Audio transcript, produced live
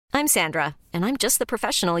I'm Sandra, and I'm just the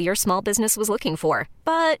professional your small business was looking for.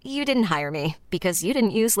 But you didn't hire me because you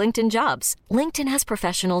didn't use LinkedIn Jobs. LinkedIn has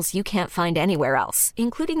professionals you can't find anywhere else,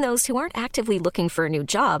 including those who aren't actively looking for a new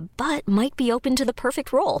job, but might be open to the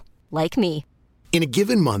perfect role, like me. In a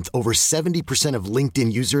given month, over 70% of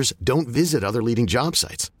LinkedIn users don't visit other leading job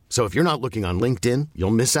sites. So if you're not looking on LinkedIn,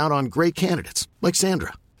 you'll miss out on great candidates like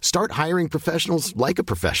Sandra. Start hiring professionals like a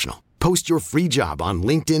professional. Post your free job on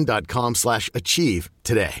linkedin.com/achieve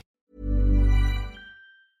today.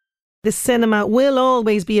 The cinema will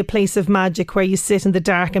always be a place of magic where you sit in the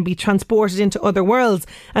dark and be transported into other worlds.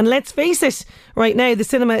 And let's face it, right now the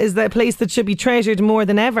cinema is the place that should be treasured more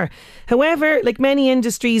than ever. However, like many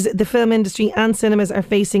industries, the film industry and cinemas are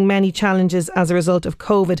facing many challenges as a result of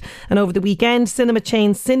COVID. And over the weekend, cinema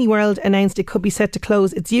chain Cineworld announced it could be set to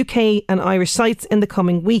close its UK and Irish sites in the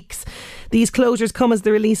coming weeks. These closures come as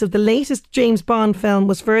the release of the latest James Bond film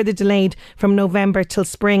was further delayed from November till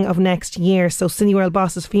spring of next year. So Cineworld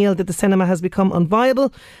bosses feel that the cinema has become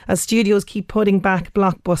unviable as studios keep putting back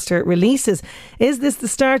blockbuster releases. Is this the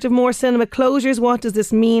start of more cinema closures? What does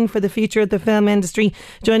this mean for the future of the film industry?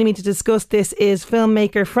 Joining me to discuss this is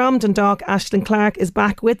filmmaker from Dundalk, Aisling Clarke is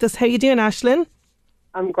back with us. How are you doing, Aisling?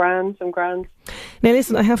 I'm grand. Now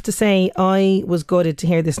listen, I have to say I was gutted to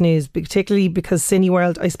hear this news, particularly because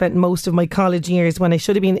Cineworld, I spent most of my college years when I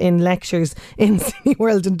should have been in lectures in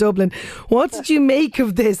Cineworld in Dublin. What did you make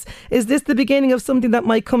of this? Is this the beginning of something that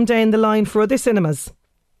might come down the line for other cinemas?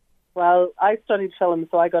 Well, I studied film,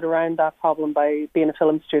 so I got around that problem by being a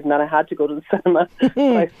film student, and I had to go to the cinema.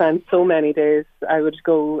 I spent so many days. I would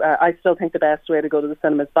go, I still think the best way to go to the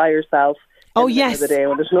cinema is by yourself. Oh, in yes. The day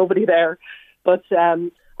when there's nobody there. But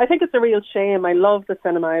I think it's a real shame. I love the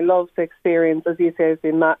cinema. I love the experience, as you say, of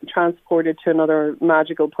being transported to another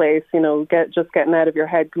magical place. You know, just getting out of your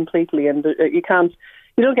head completely, and you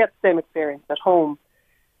don't get the same experience at home.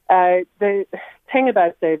 The thing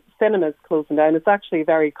about the cinemas closing down, it's actually a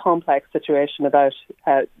very complex situation about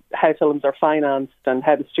how films are financed and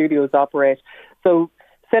how the studios operate. So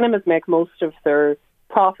cinemas make most of their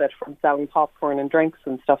profit from selling popcorn and drinks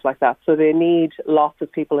and stuff like that. So they need lots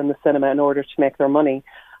of people in the cinema in order to make their money.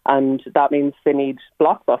 And that means they need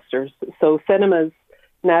blockbusters. So cinemas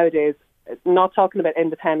nowadays, not talking about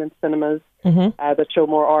independent cinemas that show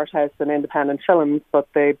more art house than independent films, but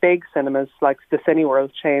the big cinemas like the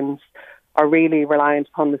Cineworld chains are really reliant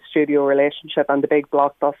upon the studio relationship and the big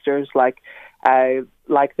blockbusters like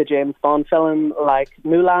the James Bond film, like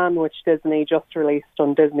Mulan, which Disney just released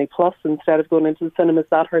on Disney Plus instead of going into the cinemas.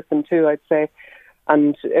 That hurt them too, I'd say.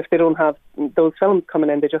 And if they don't have those films coming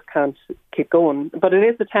in, they just can't keep going. But it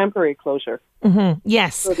is a temporary closure.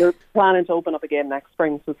 Yes. So they're planning to open up again next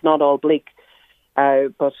spring, so it's not all bleak.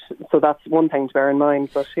 But so that's one thing to bear in mind.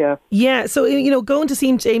 But yeah, so going to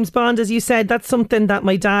see James Bond, as you said, that's something that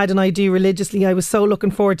my dad and I do religiously. I was so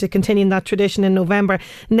looking forward to continuing that tradition in November.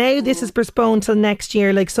 Now this is postponed till next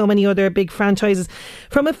year, like so many other big franchises.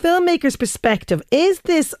 From a filmmaker's perspective, is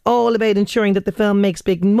this all about ensuring that the film makes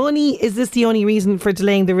big money? Is this the only reason for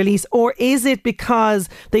delaying the release, or is it because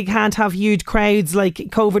they can't have huge crowds like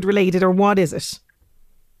COVID related, or what is it?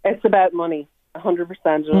 It's about money, 100%.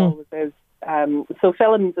 It always is. So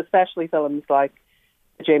films, especially films like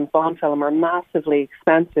the James Bond film, are massively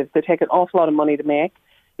expensive. They take an awful lot of money to make.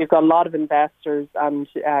 You've got a lot of investors, and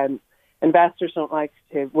investors don't like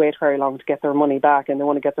to wait very long to get their money back, and they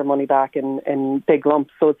want to get their money back in big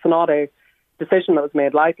lumps. So it's not a decision that was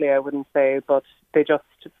made lightly, I wouldn't say, but they just,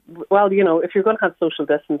 if you're going to have social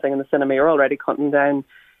distancing in the cinema, you're already cutting down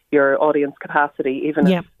your audience capacity. Even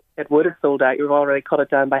if it would have sold out, you've already cut it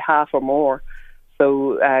down by half or more.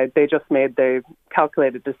 So they just made the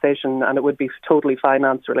calculated decision, and it would be totally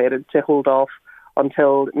finance related, to hold off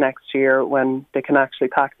until next year when they can actually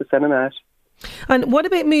pack the cinema out. And what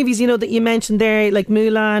about movies, that you mentioned there, like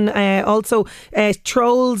Mulan, also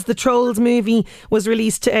Trolls? The Trolls movie was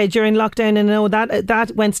released during lockdown, and I know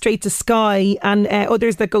that went straight to Sky, and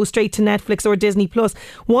others that go straight to Netflix or Disney Plus.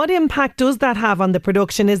 What impact does that have on the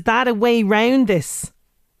production? Is that a way round this?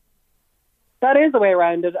 That is a way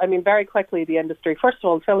around it. I mean, very quickly, the industry, first of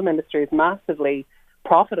all, the film industry is massively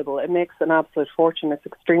profitable. It makes an absolute fortune. It's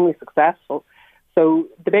extremely successful. So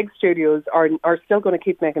the big studios are still going to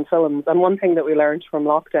keep making films. And one thing that we learned from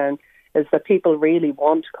lockdown is that people really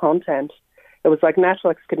want content. It was like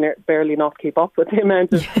Netflix could barely not keep up with the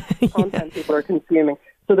amount of content people are consuming.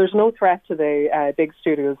 So there's no threat to the big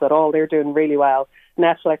studios at all. They're doing really well.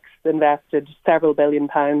 Netflix invested several £billion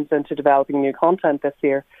into developing new content this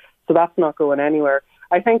year. So that's not going anywhere.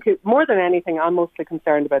 I think more than anything, I'm mostly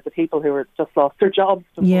concerned about the people who just lost their jobs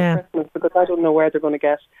before Christmas, because I don't know where they're going to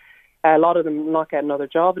get A lot of them not getting another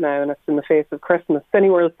job now, and it's in the face of Christmas.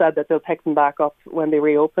 Cineworld said that they'll pick them back up when they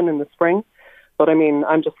reopen in the spring. But I mean,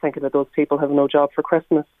 I'm just thinking that those people have no job for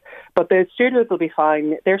Christmas. But the studios will be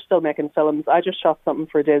fine. They're still making films. I just shot something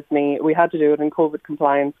for Disney. We had to do it in COVID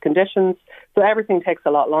compliance conditions. So everything takes a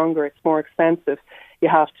lot longer. It's more expensive. You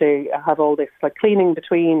have to have all this like cleaning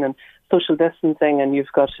between and social distancing, and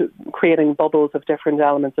you've got creating bubbles of different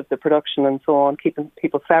elements of the production and so on, keeping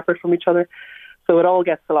people separate from each other. So it all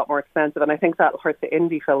gets a lot more expensive. And I think that'll hurt the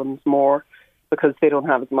indie films more, because they don't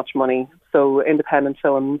have as much money. So independent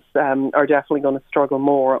films are definitely going to struggle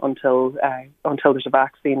more until there's a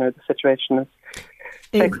vaccine or the situation is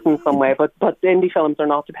fixed in some way. But indie films are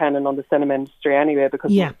not dependent on the cinema industry anyway,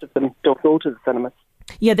 because most of them don't go to the cinemas.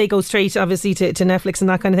 Yeah, they go straight, obviously, to Netflix and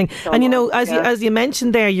that kind of thing. And, you know, as you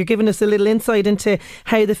mentioned there, you're giving us a little insight into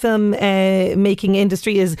how the film making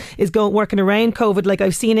industry is working around COVID. Like,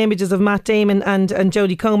 I've seen images of Matt Damon and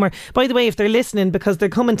Jodie Comer. By the way, if they're listening, because they're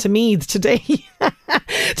coming to Meath today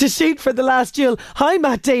to shoot for The Last Duel. Hi,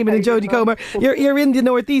 Matt Damon and Jodie Comer. You're in the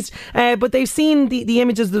northeast. But they've seen the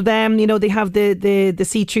images of them. You know, they have the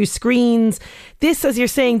see-through screens. This, as you're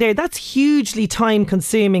saying there, that's hugely time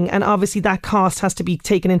consuming, and obviously that cost has to be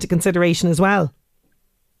taken into consideration as well.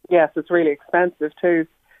 Yes, it's really expensive too.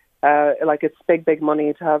 Like, it's big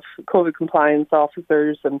money to have COVID compliance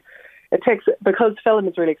officers, and it takes, because film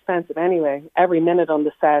is really expensive anyway, every minute on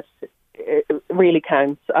the set it really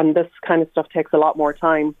counts, and this kind of stuff takes a lot more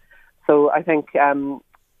time. So I think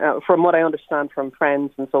from what I understand from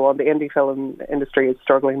friends and so on, the indie film industry is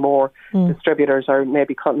struggling more. Distributors are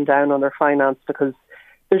maybe cutting down on their finance because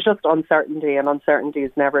there's just uncertainty, and uncertainty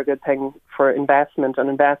is never a good thing for investment, and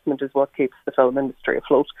investment is what keeps the film industry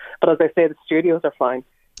afloat. But as I say, the studios are fine.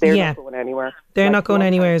 They're not going anywhere. They're not going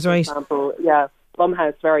anywhere, is right. For example,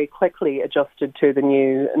 Blumhouse very quickly adjusted to the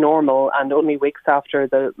new normal, and only weeks after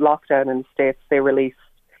the lockdown in the States, they released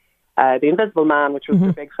The Invisible Man, which was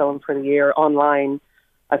their big film for the year, online.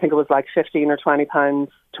 I think it was like £15 or £20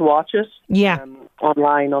 to watch it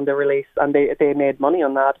online on the release, and they made money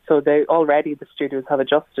on that. So the studios have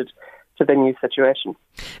adjusted to the new situation.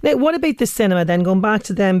 Now, what about the cinema then, going back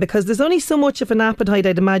to them, because there's only so much of an appetite,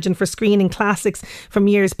 I'd imagine, for screening classics from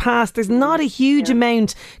years past. There's not a huge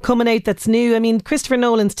amount coming out that's new. I mean, Christopher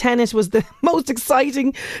Nolan's Tenet was the most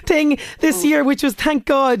exciting thing this year, which was, thank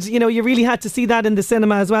God, you know, you really had to see that in the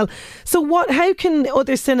cinema as well. So how can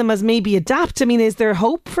other cinemas maybe adapt? I mean, is there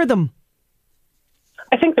hope for them?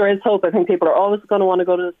 I think there is hope. I think people are always going to want to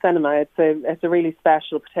go to the cinema. It's a really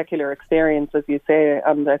special, particular experience, as you say.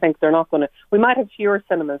 And I think they're not going to. We might have fewer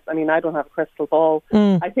cinemas. I mean, I don't have a crystal ball.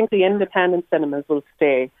 I think the independent cinemas will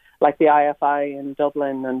stay, like the IFI in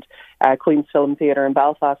Dublin and Queen's Film Theatre in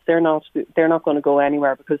Belfast. They're not going to go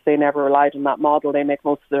anywhere, because they never relied on that model. They make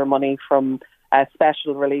most of their money from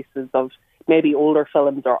special releases of maybe older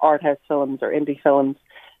films or art house films or indie films.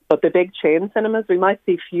 But the big chain cinemas, we might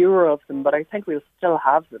see fewer of them, but I think we'll still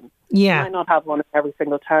have them. Yeah. We might not have one in every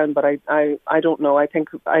single town, but I don't know. I think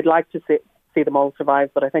I'd like to see them all survive,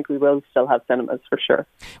 but I think we will still have cinemas for sure.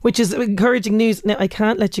 Which is encouraging news. Now, I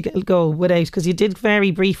can't let you go without, because you did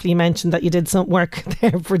very briefly mention that you did some work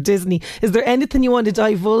there for Disney. Is there anything you want to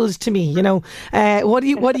divulge to me? You know, what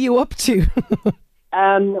are you up to?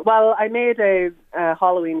 Well, I made a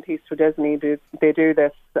Halloween piece for Disney. They do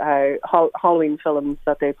this Halloween films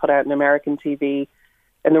that they put out on American TV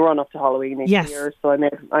in the run up to Halloween each year. So I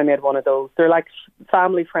made one of those. They're like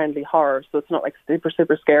family friendly horror, so it's not like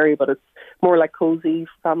super scary, but it's more like cozy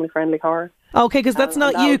family friendly horror. Okay, because that's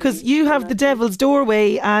not you, because you have The Devil's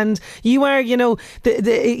Doorway, and you are, you know,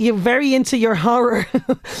 you're very into your horror.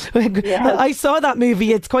 I saw that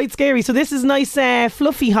movie. It's quite scary. So this is nice,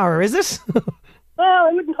 fluffy horror, is it? Well,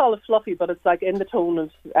 I wouldn't call it fluffy, but it's like in the tone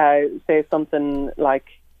of, say, something like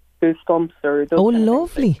Goosebumps or those. Oh,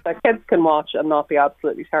 lovely. That kids can watch and not be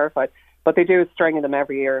absolutely terrified. But they do a string of them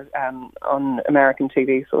every year on American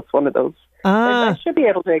TV, so it's one of those. I should be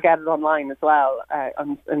able to get it online as well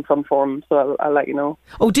in some form, so I'll let you know.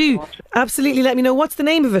 Oh, do absolutely let me know. What's the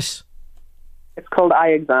name of it? It's called Eye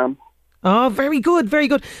Exam. Oh, very good, very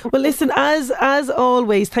good. Well, listen, as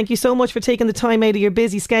always, thank you so much for taking the time out of your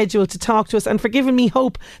busy schedule to talk to us, and for giving me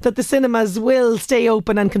hope that the cinemas will stay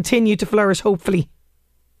open and continue to flourish, hopefully.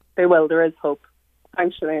 They will, there is hope.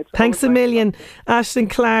 Thanks, Sinead. Thanks a million. Aisling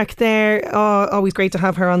Clarke there. Oh, always great to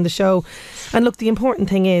have her on the show. And look, the important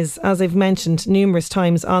thing is, as I've mentioned numerous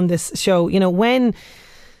times on this show, you know, when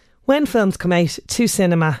films come out to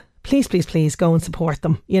cinema, please, please, please go and support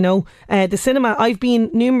them. You know, the cinema, I've been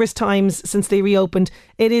numerous times since they reopened.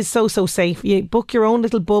 It is so safe. You book your own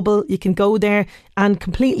little bubble. You can go there and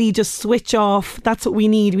completely just switch off. That's what we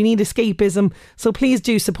need. We need escapism. So please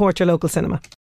do support your local cinema.